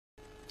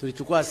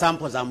Tulichukua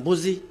sample za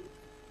mbuzi,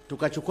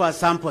 tukachukua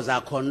sample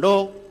za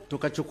kondoo,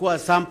 tukachukua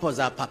sample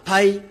za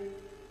papai,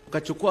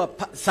 tukachukua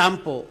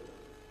sample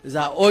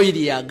za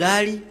oili ya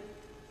gari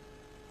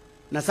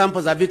na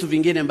sample za vitu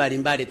vingine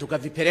mbalimbali,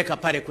 tukavipeleka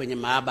pale kwenye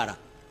maabara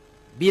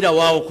bila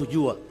wao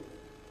kujua,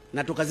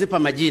 na tukazipa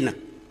majina.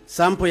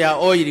 Sample ya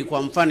oili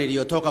kwa mfano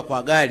iliyotoka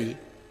kwa gari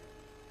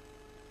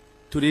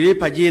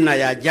tulilipa jina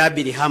ya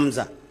Jabiri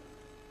Hamza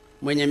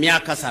mwenye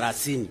miaka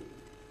 30,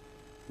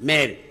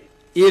 male.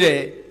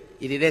 Ile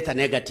ilileta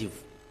negative.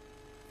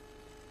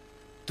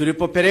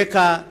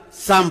 Tulipopeleka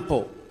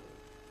sample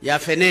ya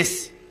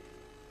fenesi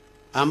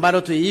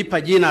ambalo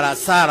tuliipa jina la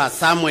Sara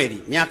Samuel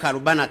miaka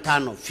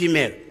 45,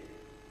 female,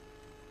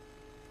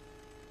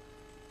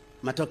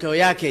 matokeo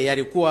yake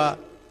yalikuwa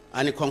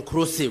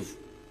unconclusive.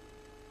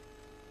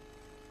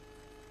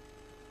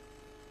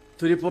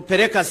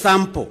 Tulipopeleka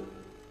sample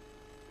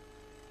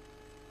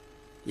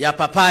ya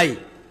papai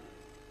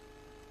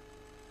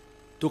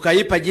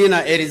tukaipa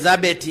jina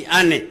Elizabeth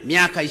Anne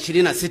miaka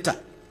 26,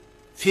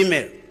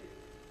 female,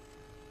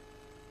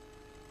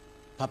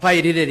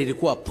 papai lile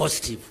lilikuwa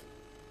positive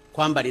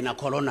kwamba lina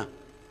corona.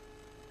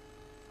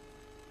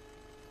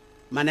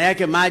 Maana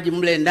yake maji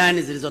mle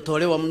ndani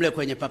zilizotolewa mle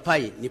kwenye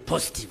papai ni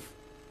positive.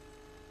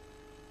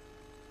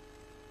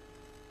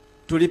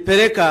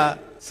 Tulipeleka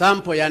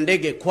sample ya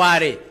ndege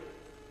Kware,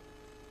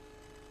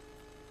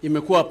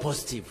 imekuwa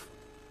positive.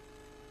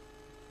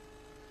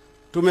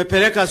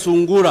 Tumepeleka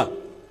sungura,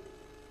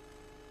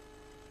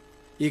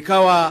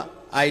 ikawa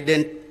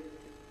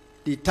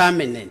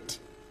determinant.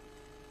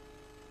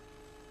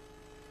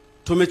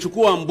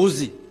 Tumechukua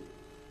mbuzi,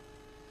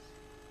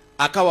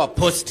 akawa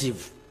positive.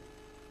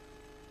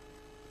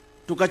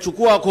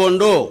 Tukachukua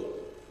kondoo,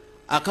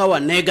 akawa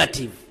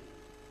negative,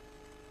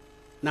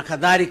 na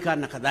kadhalika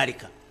na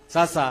kadhalika.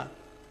 Sasa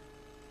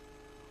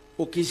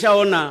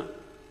ukishaona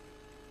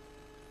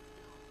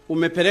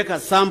umepeleka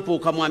sample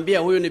ukamwambia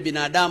huyu ni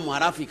binadamu,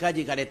 halafu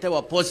ikaji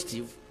ikaletewa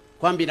positive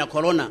kwamba ina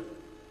corona,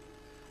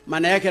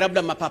 maana yake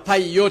labda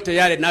mapapai yote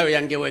yale nayo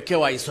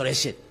yangewekewa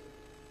isolation.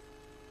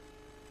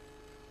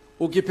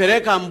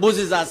 Ukipeleka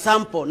mbuzi za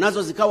sample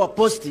nazo zikawa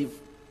positive,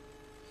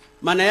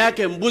 maana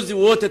yake mbuzi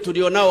wote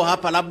tulionao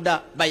hapa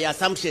labda by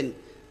assumption,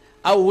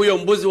 au huyo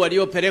mbuzi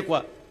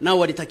waliopelekwa nao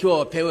walitakiwa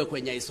wapewe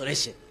kwenye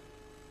isolation.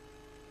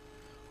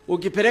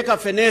 Ukipeleka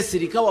fenesi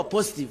likawa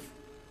positive,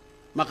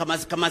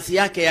 makamasi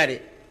yake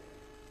yale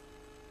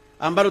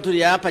ambalo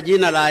tuliyapa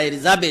jina la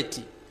Elizabeth,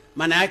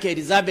 maana yake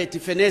Elizabeth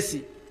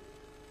fenesi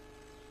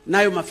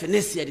nayo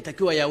mafenesi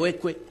yalitakiwa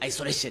yawekwe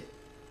isolation.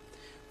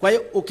 Kwa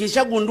hiyo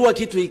ukishagundua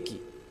kitu hiki,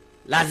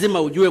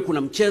 lazima ujue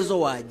kuna mchezo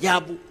wa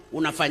ajabu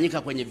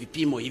unafanyika kwenye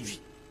vipimo hivi,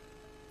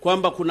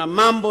 kwamba kuna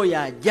mambo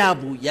ya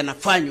ajabu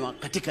yanafanywa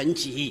katika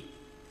nchi hii.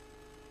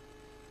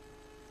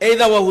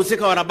 Either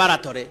wahusika wa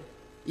laboratory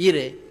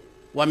ile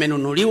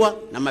wamenunuliwa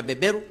na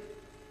mabeberu,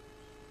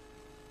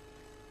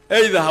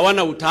 either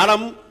hawana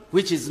utaalamu,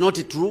 which is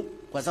not true,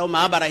 kwa sababu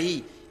maabara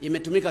hii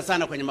imetumika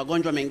sana kwenye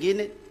magonjwa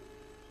mengine.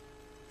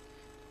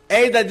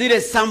 Either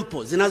zile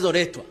sample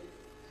zinazoletwa,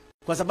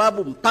 kwa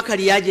sababu mpaka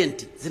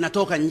reagent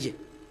zinatoka nje,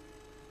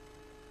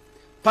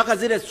 mpaka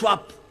zile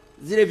swap,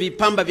 zile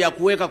vipamba vya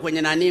kuweka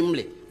kwenye nani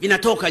mle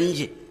vinatoka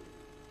nje.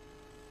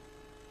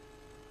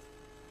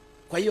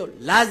 Kwa hiyo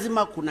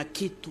lazima kuna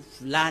kitu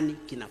fulani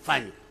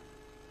kinafanywa.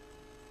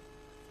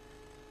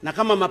 Na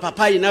kama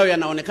mapapai nayo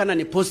yanaonekana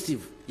ni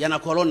positive, yana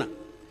corona,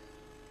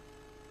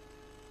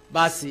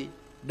 basi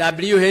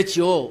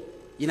WHO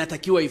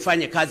inatakiwa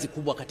ifanye kazi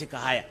kubwa katika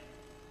haya.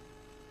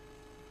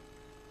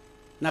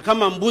 Na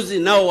kama mbuzi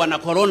nao wana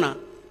corona,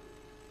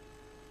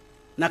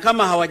 na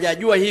kama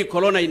hawajajua hii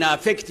corona ina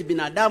affect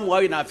binadamu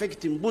au ina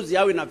affect mbuzi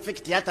au ina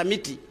affect hata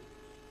miti,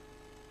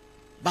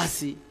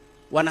 basi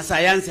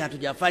wanasayansi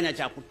hatujafanya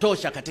cha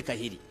kutosha katika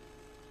hili.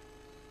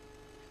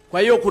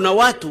 Kwa hiyo kuna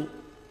watu,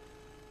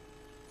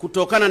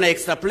 kutokana na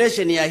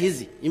extrapolation ya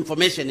hizi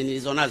information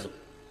nilizonazo,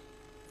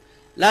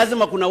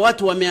 lazima kuna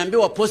watu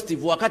wameambiwa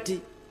positive wakati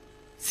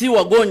si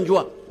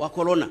wagonjwa wa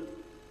corona,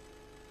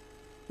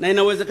 na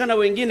inawezekana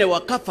wengine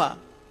wakafa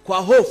kwa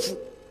hofu.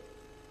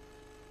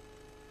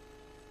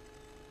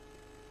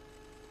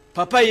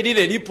 Papai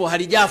lile lipo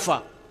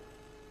halijafa,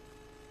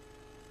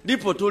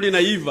 lipo tu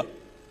linaiva.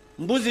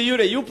 Mbuzi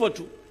yule yupo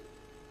tu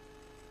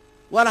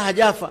wala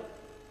hajafa.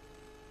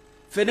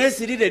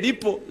 Fenesi lile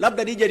lipo,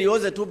 labda lije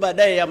lioze tu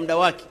baadaye ya muda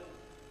wake,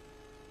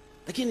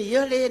 lakini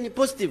yale ni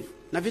positive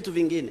na vitu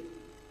vingine.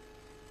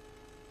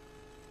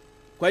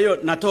 Kwa hiyo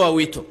natoa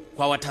wito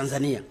kwa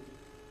Watanzania,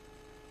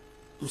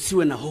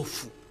 msiwe na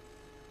hofu,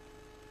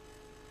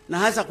 na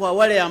hasa kwa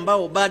wale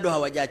ambao bado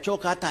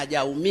hawajachoka hata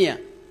hajaumia.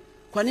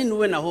 Kwa nini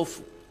uwe na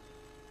hofu?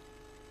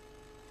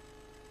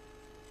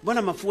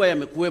 Mbona mafua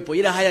yamekuwepo,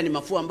 ila haya ni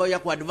mafua ambayo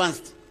yako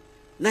advanced,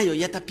 nayo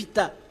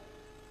yatapita.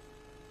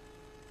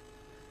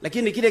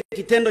 Lakini kile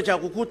kitendo cha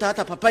kukuta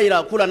hata papai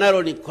la kula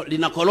nalo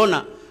lina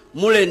corona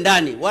mule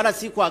ndani, wala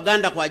si kwa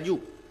ganda kwa juu,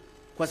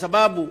 kwa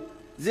sababu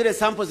zile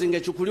sample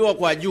zingechukuliwa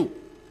kwa juu,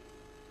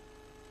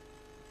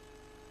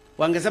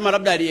 wangesema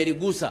labda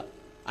aliyeligusa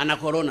ana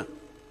corona.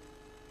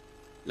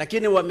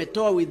 lakini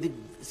wametoa with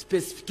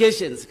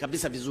specifications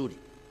kabisa vizuri,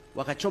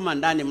 wakachoma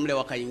ndani mle,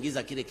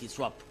 wakaingiza kile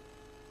kiswapu.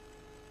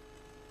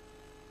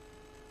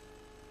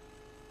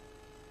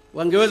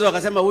 Wangeweza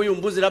wakasema huyu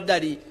mbuzi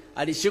labda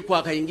alishikwa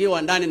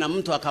akaingiwa ndani na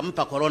mtu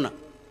akampa corona,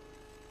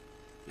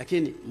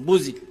 lakini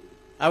mbuzi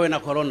awe na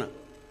corona,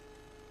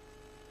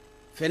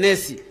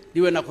 fenesi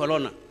liwe na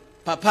corona,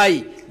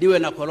 papai liwe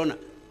na corona,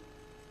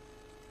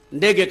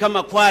 ndege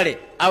kama kwale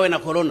awe na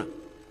corona.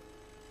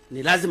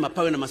 Ni lazima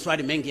pawe na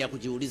maswali mengi ya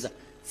kujiuliza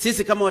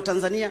sisi kama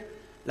Watanzania,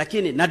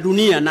 lakini na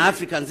dunia na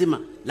Afrika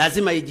nzima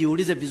lazima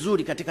ijiulize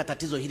vizuri katika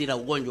tatizo hili la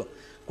ugonjwa,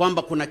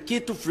 kwamba kuna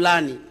kitu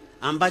fulani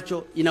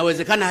ambacho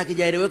inawezekana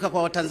hakijaeleweka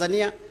kwa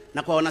Watanzania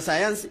na kwa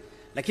wanasayansi,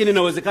 lakini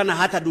inawezekana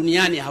hata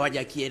duniani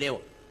hawajakielewa.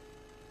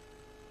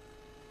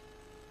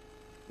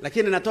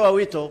 Lakini natoa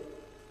wito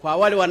kwa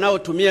wale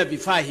wanaotumia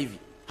vifaa hivi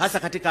hasa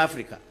katika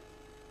Afrika,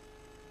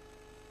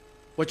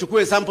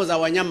 wachukue sample za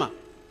wanyama,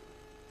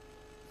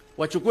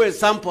 wachukue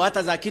sample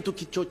hata za kitu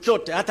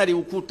kichochote, hata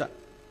liukuta,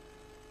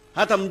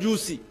 hata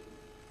mjusi,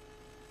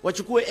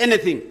 wachukue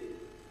anything,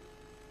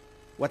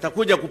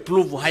 watakuja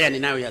kuprove haya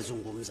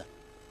ninayoyazungumza.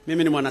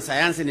 Mimi ni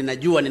mwanasayansi,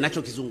 ninajua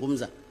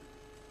ninachokizungumza,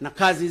 na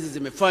kazi hizi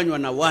zimefanywa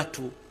na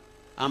watu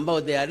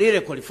ambao they are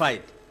really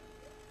qualified.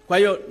 Kwa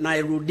hiyo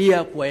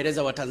nairudia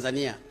kuwaeleza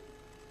Watanzania,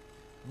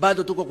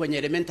 bado tuko kwenye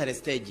elementary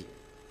stage,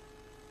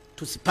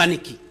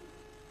 tusipaniki,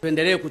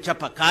 tuendelee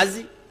kuchapa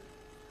kazi,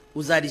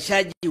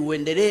 uzalishaji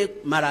uendelee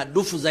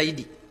maradufu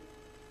zaidi,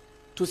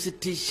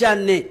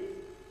 tusitishane,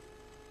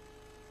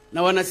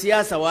 na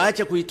wanasiasa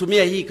waache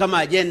kuitumia hii kama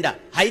agenda,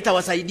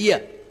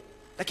 haitawasaidia.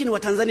 Lakini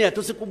Watanzania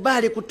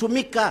tusikubali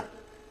kutumika.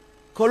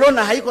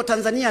 Corona haiko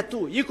Tanzania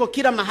tu, iko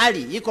kila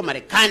mahali, iko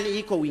Marekani,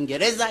 iko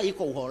Uingereza,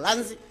 iko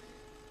Uholanzi,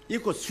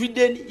 iko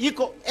Sweden,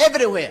 iko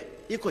everywhere,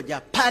 iko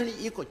Japani,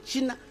 iko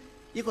China,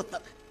 iko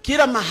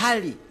kila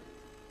mahali.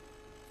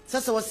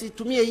 Sasa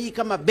wasitumie hii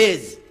kama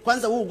base.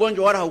 Kwanza huu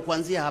ugonjwa wala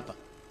haukuanzia hapa.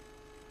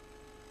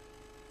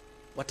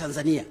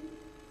 Watanzania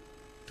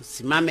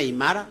tusimame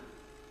imara,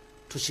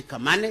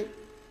 tushikamane,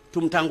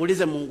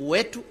 tumtangulize Mungu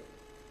wetu,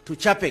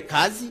 tuchape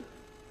kazi,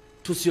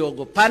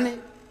 tusiogopane,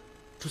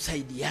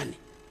 tusaidiane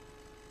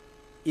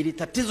ili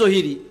tatizo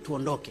hili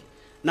tuondoke.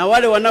 Na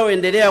wale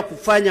wanaoendelea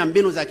kufanya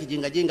mbinu za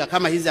kijingajinga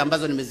kama hizi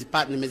ambazo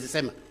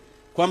nimezisema,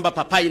 kwamba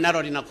papai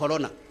nalo lina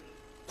corona,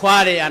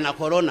 kwale ana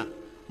corona,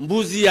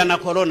 mbuzi ana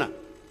corona,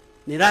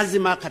 ni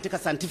lazima katika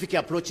scientific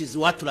approaches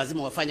watu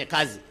lazima wafanye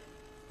kazi.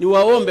 Ni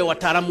waombe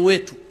wataalamu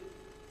wetu,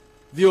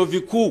 vyuo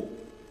vikuu,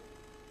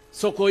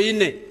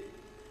 Sokoine,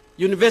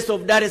 University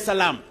of Dar es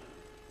Salaam,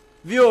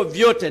 vyuo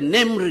vyote,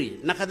 NEMRI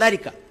na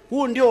kadhalika,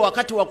 huu ndio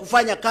wakati wa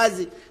kufanya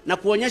kazi na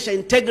kuonyesha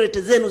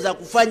integrity zenu za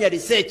kufanya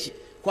research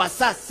kwa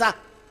sasa.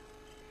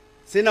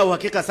 Sina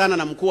uhakika sana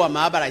na mkuu wa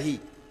maabara hii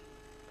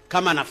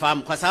kama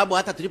nafahamu, kwa sababu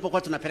hata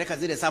tulipokuwa tunapeleka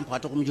zile sample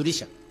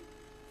hatukumjulisha.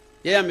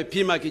 Yeye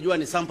amepima akijua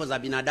ni sample za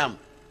binadamu.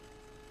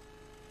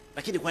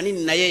 Lakini kwa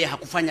nini na yeye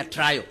hakufanya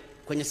trial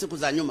kwenye siku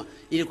za nyuma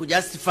ili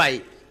kujustify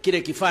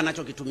kile kifaa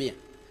anachokitumia?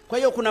 Kwa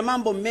hiyo kuna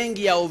mambo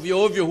mengi ya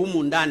ovyo ovyo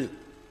humu ndani.